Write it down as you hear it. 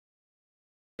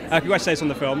Congratulations on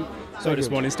the film. Saw it this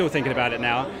morning, still thinking about it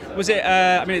now. Was it,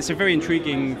 I mean, it's a very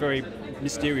intriguing, very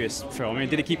mysterious film. I mean,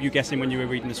 did it keep you guessing when you were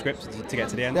reading the script to get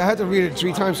to the end? Yeah, I had to read it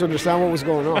 3 times to understand what was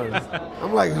going on.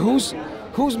 I'm like, who's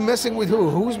messing with who?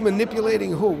 Who's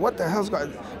manipulating who? What the hell's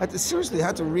going on? I seriously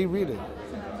had to reread it.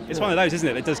 It's one of those, isn't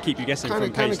it? It does keep you guessing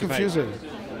from page to page. Kind of confusing.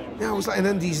 Yeah, I was like, and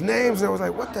then these names, and I was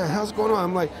like, what the hell's going on?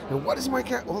 I'm like, what is my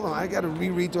character? Hold on, I got to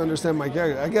reread to understand my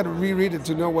character. I got to reread it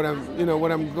to know what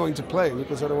I'm going to play,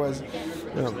 because otherwise,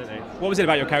 Absolutely. What was it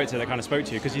about your character that kind of spoke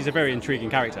to you? Because he's a very intriguing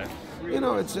character.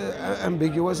 It's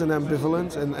ambiguous and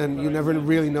ambivalent, and you never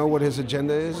really know what his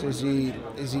agenda is. Is he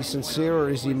sincere or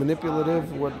is he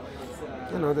manipulative?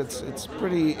 It's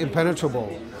pretty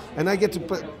impenetrable. And I get to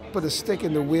put a stick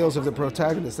in the wheels of the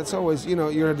protagonist. That's always,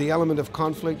 you're the element of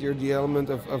conflict, you're the element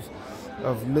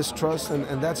of mistrust,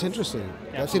 and that's interesting.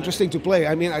 Yeah, that's interesting to play.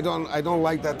 I mean, I don't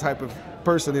like that type of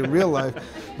person in real life,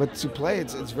 but to play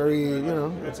it's very,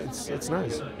 it's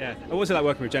nice. Yeah. What was it like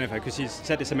working with Jennifer? Because she's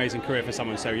had this amazing career for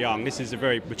someone so young. This is a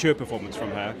very mature performance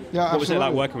from her. Yeah, what was it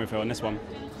like working with her on this one?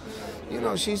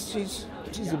 She's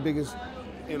the biggest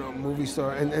movie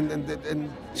star, and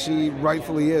she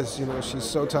rightfully is. She's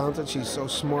so talented, she's so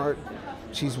smart,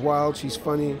 she's wild, she's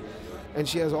funny, and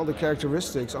she has all the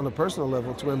characteristics on a personal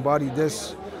level to embody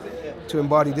this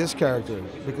character.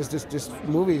 Because this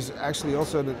movie is actually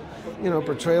also the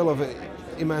portrayal of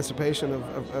emancipation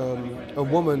of a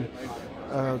woman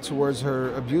towards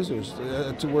her abusers,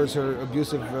 towards her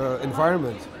abusive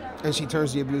environment, and she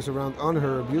turns the abuse around on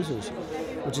her abusers,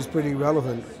 which is pretty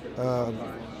relevant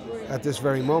at this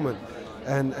very moment,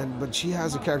 but she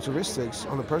has the characteristics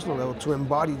on a personal level to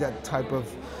embody that type of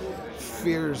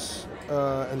fierce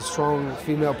and strong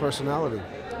female personality.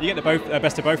 You get the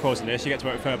best of both roles in this. You get to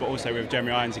work with her, but also with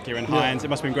Jeremy Irons and Kieran Hines. It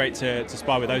must have been great to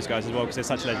spar with those guys as well, because they're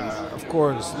such legends. Of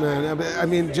course, man. I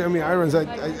mean, Jeremy Irons.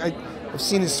 I've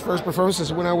seen his first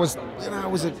performances when I was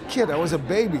a kid. I was a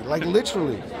baby, like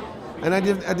literally, and I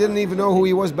didn't even know who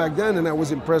he was back then, and I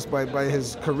was impressed by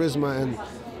his charisma and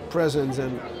presence,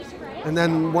 and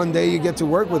then one day you get to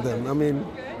work with him. I mean,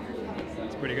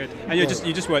 it's pretty good. And you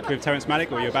just worked with Terrence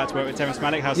Malick, or you're about to work with Terrence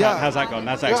Malick. How's that gone?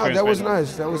 How's that experience? That was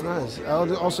nice. That was nice. I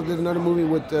also did another movie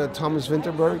with Thomas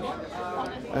Vinterberg,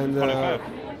 and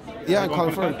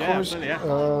Colin Firth, of course.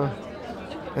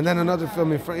 And then another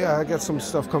film in France. Yeah, I got some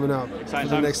stuff coming out Exciting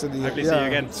for the next of the year. Hopefully see you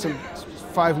again.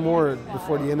 5 more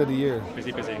before the end of the year.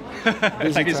 Busy.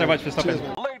 Thank you so much for stopping.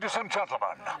 Cheers. Ladies and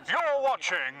gentlemen, you're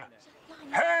watching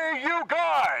Hey You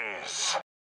Guys!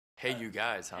 Hey You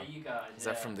Guys, huh? Hey You Guys. Is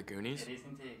that from the Goonies? It is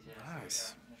indeed, yeah.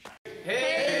 Nice.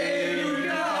 Hey You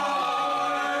Guys!